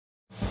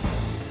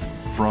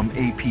From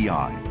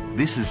API,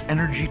 this is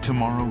Energy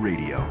Tomorrow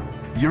Radio,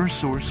 your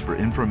source for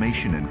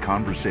information and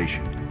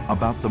conversation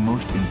about the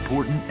most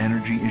important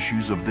energy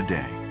issues of the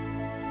day.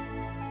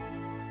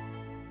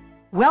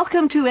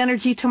 Welcome to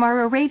Energy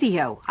Tomorrow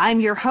Radio.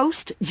 I'm your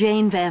host,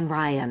 Jane Van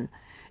Ryan.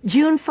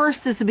 June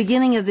 1st is the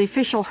beginning of the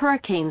official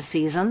hurricane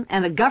season,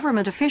 and the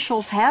government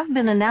officials have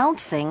been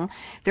announcing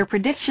their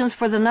predictions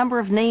for the number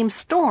of named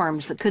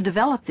storms that could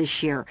develop this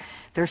year.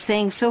 They're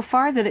saying so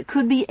far that it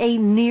could be a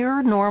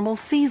near normal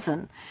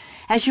season.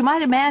 As you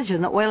might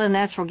imagine, the oil and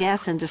natural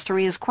gas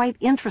industry is quite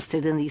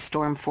interested in these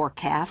storm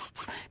forecasts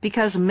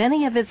because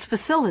many of its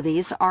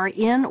facilities are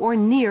in or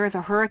near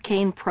the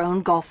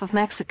hurricane-prone Gulf of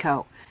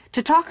Mexico.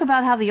 To talk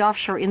about how the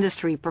offshore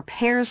industry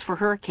prepares for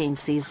hurricane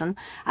season,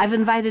 I've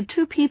invited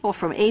two people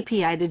from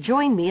API to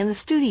join me in the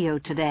studio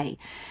today.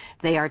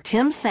 They are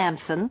Tim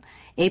Sampson,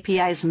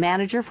 API's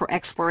Manager for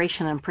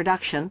Exploration and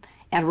Production,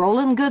 and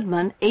Roland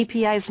Goodman,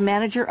 API's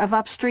Manager of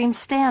Upstream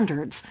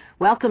Standards.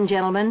 Welcome,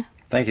 gentlemen.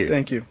 Thank you.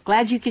 Thank you.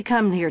 Glad you could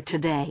come here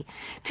today.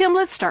 Tim,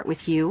 let's start with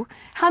you.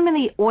 How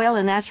many oil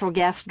and natural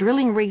gas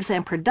drilling rigs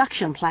and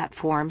production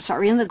platforms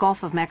are in the Gulf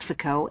of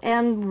Mexico,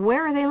 and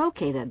where are they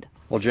located?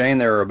 Well, Jane,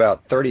 there are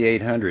about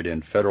 3,800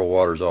 in federal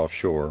waters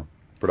offshore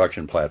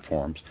production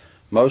platforms,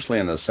 mostly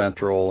in the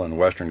central and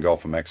western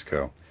Gulf of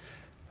Mexico.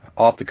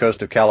 Off the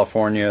coast of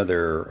California,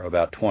 there are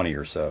about 20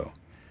 or so.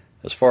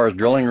 As far as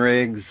drilling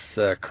rigs,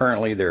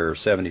 currently there are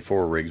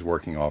 74 rigs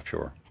working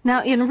offshore.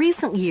 Now, in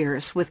recent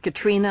years, with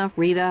Katrina,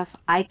 Rita,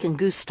 Ike, and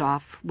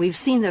Gustav, we've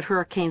seen that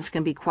hurricanes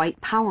can be quite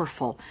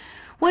powerful.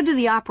 What do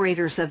the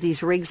operators of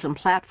these rigs and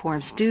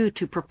platforms do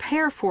to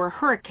prepare for a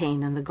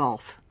hurricane in the Gulf?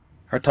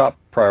 Our top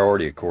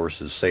priority, of course,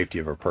 is safety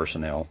of our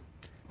personnel.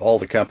 All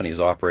the companies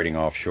operating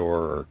offshore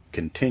are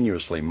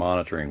continuously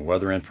monitoring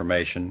weather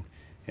information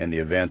in the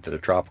event that a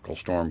tropical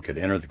storm could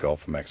enter the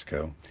Gulf of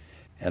Mexico.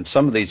 And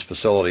some of these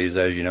facilities,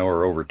 as you know,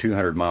 are over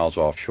 200 miles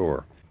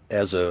offshore.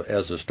 As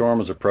a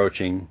storm is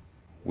approaching,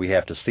 we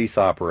have to cease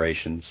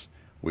operations,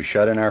 we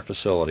shut in our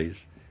facilities,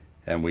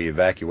 and we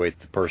evacuate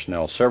the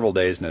personnel several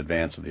days in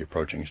advance of the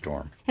approaching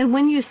storm. And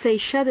when you say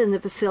shut in the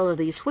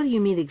facilities, what do you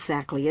mean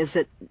exactly? Is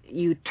it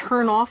you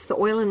turn off the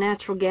oil and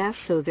natural gas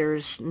so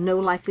there's no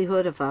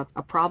likelihood of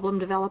a problem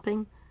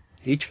developing?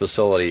 Each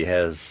facility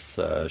has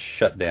a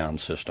shutdown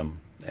system,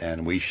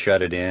 and we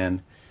shut it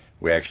in.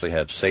 We actually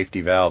have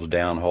safety valves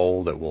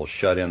downhole that will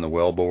shut in the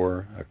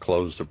wellbore,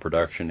 close the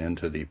production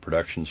into the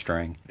production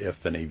string. If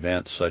an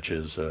event such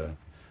as a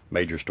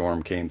major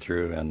storm came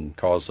through and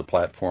caused the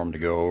platform to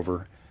go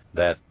over,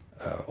 that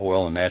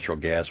oil and natural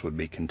gas would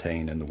be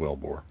contained in the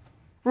wellbore.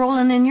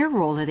 Roland, in your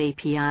role at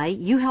API,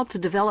 you help to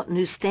develop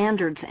new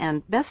standards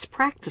and best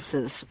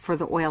practices for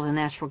the oil and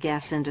natural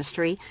gas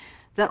industry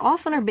that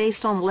often are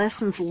based on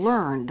lessons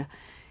learned.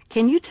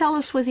 Can you tell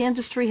us what the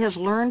industry has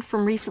learned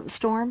from recent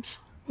storms?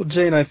 Well,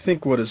 Jane, I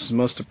think what is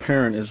most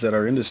apparent is that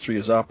our industry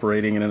is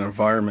operating in an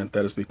environment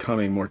that is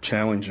becoming more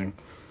challenging.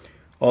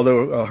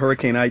 Although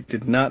Hurricane Ike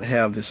did not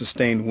have the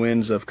sustained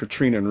winds of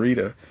Katrina and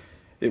Rita,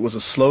 it was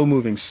a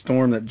slow-moving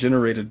storm that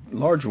generated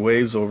large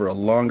waves over a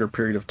longer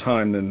period of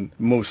time than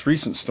most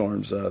recent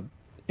storms.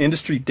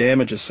 Industry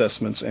damage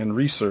assessments and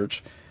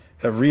research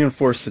have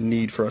reinforced the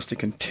need for us to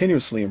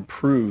continuously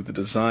improve the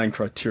design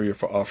criteria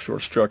for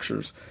offshore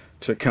structures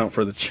to account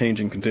for the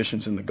changing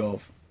conditions in the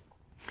Gulf.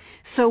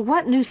 So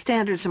what new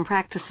standards and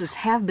practices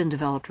have been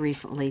developed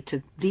recently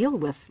to deal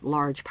with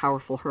large,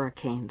 powerful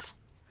hurricanes?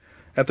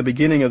 At the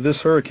beginning of this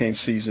hurricane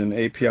season,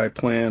 API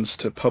plans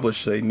to publish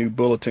a new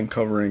bulletin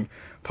covering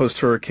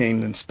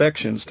post-hurricane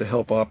inspections to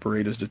help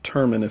operators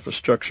determine if a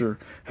structure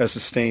has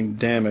sustained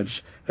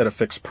damage that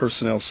affects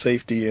personnel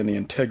safety and the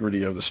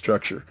integrity of the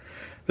structure.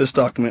 This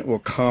document will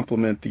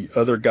complement the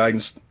other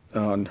guidance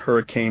on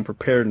hurricane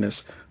preparedness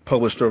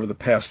published over the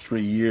past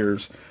 3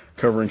 years,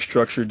 covering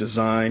structure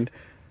design,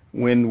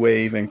 wind,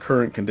 wave, and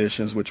current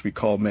conditions, which we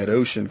call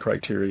mid-ocean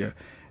criteria,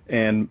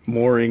 and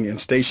mooring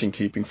and station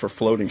keeping for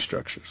floating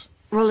structures.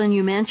 Roland,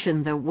 you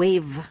mentioned the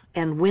wave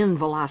and wind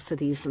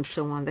velocities and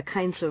so on, the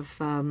kinds of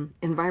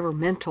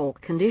environmental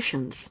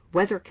conditions,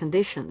 weather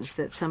conditions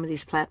that some of these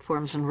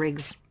platforms and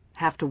rigs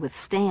have to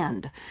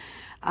withstand.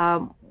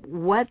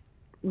 What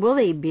will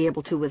they be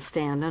able to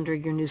withstand under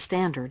your new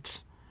standards?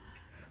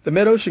 The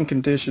mid-ocean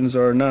conditions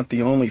are not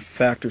the only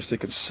factors to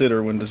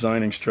consider when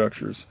designing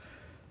structures.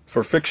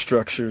 For fixed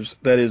structures,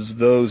 that is,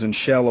 those in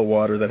shallow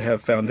water that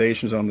have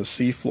foundations on the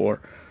seafloor,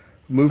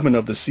 movement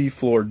of the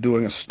seafloor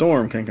during a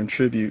storm can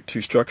contribute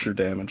to structure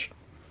damage.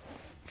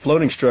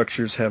 Floating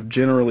structures have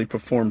generally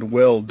performed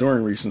well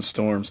during recent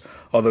storms,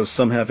 although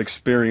some have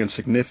experienced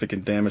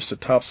significant damage to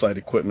topside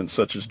equipment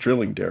such as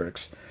drilling derricks.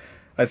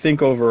 I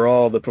think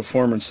overall the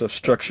performance of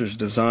structures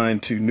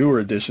designed to newer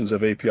editions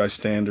of API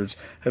standards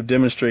have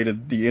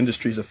demonstrated the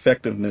industry's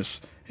effectiveness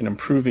in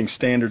improving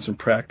standards and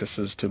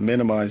practices to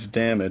minimize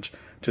damage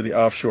to the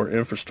offshore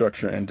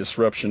infrastructure and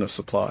disruption of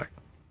supply.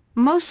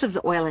 Most of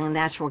the oil and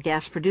natural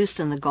gas produced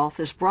in the Gulf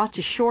is brought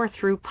to shore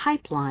through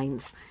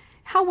pipelines.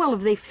 How well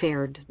have they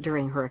fared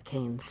during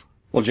hurricanes?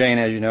 Well, Jane,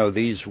 as you know,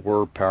 these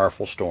were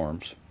powerful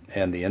storms,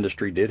 and the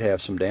industry did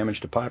have some damage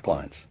to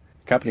pipelines.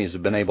 Companies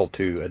have been able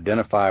to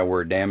identify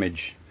where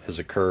damage has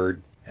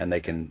occurred, and they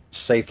can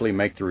safely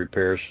make the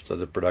repairs so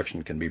that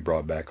production can be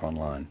brought back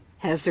online.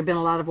 Has there been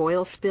a lot of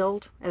oil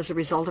spilled as a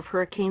result of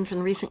hurricanes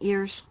in recent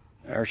years?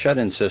 Our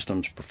shut-in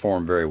systems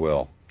perform very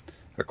well.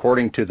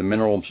 According to the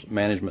Minerals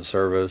Management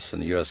Service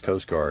and the U.S.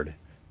 Coast Guard,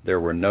 there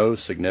were no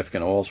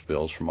significant oil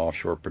spills from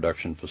offshore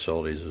production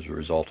facilities as a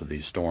result of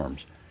these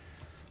storms.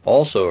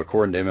 Also,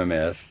 according to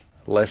MMS,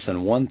 less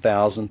than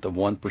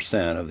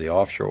 0.001% of the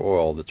offshore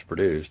oil that's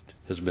produced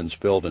has been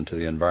spilled into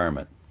the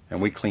environment,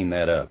 and we clean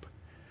that up.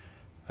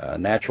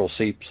 Natural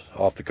seeps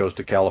off the coast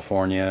of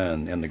California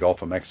and in the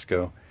Gulf of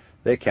Mexico,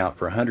 they account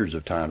for hundreds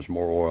of times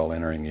more oil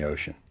entering the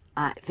ocean.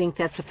 I think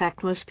that's a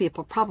fact most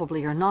people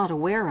probably are not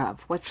aware of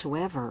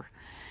whatsoever.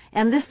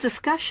 And this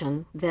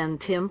discussion, then,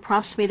 Tim,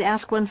 prompts me to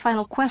ask one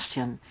final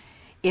question.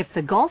 If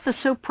the Gulf is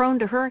so prone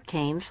to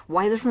hurricanes,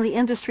 why doesn't the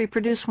industry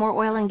produce more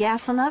oil and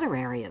gas in other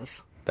areas?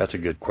 That's a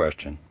good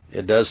question.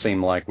 It does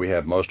seem like we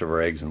have most of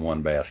our eggs in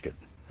one basket.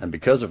 And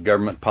because of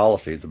government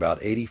policies,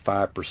 about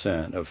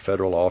 85% of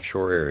federal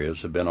offshore areas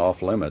have been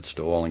off limits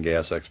to oil and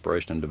gas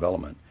exploration and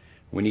development.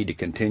 We need to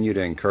continue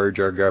to encourage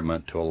our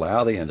government to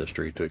allow the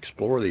industry to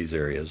explore these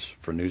areas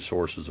for new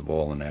sources of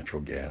oil and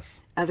natural gas.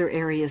 Other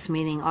areas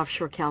meaning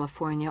offshore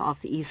California, off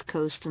the East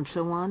Coast, and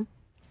so on?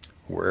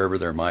 Wherever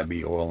there might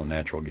be oil and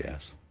natural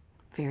gas.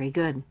 Very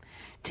good.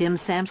 Tim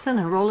Sampson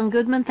and Roland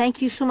Goodman,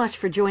 thank you so much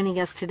for joining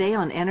us today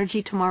on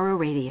Energy Tomorrow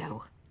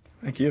Radio.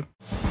 Thank you.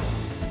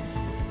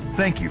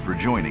 Thank you for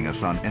joining us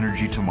on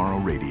Energy Tomorrow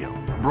Radio,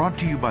 brought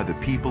to you by the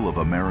people of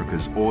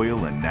America's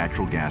oil and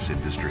natural gas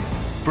industry.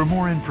 For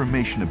more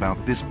information about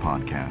this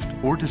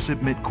podcast or to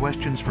submit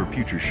questions for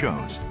future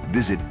shows,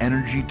 visit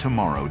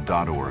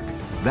energytomorrow.org.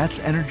 That's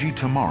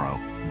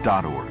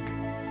energytomorrow.org.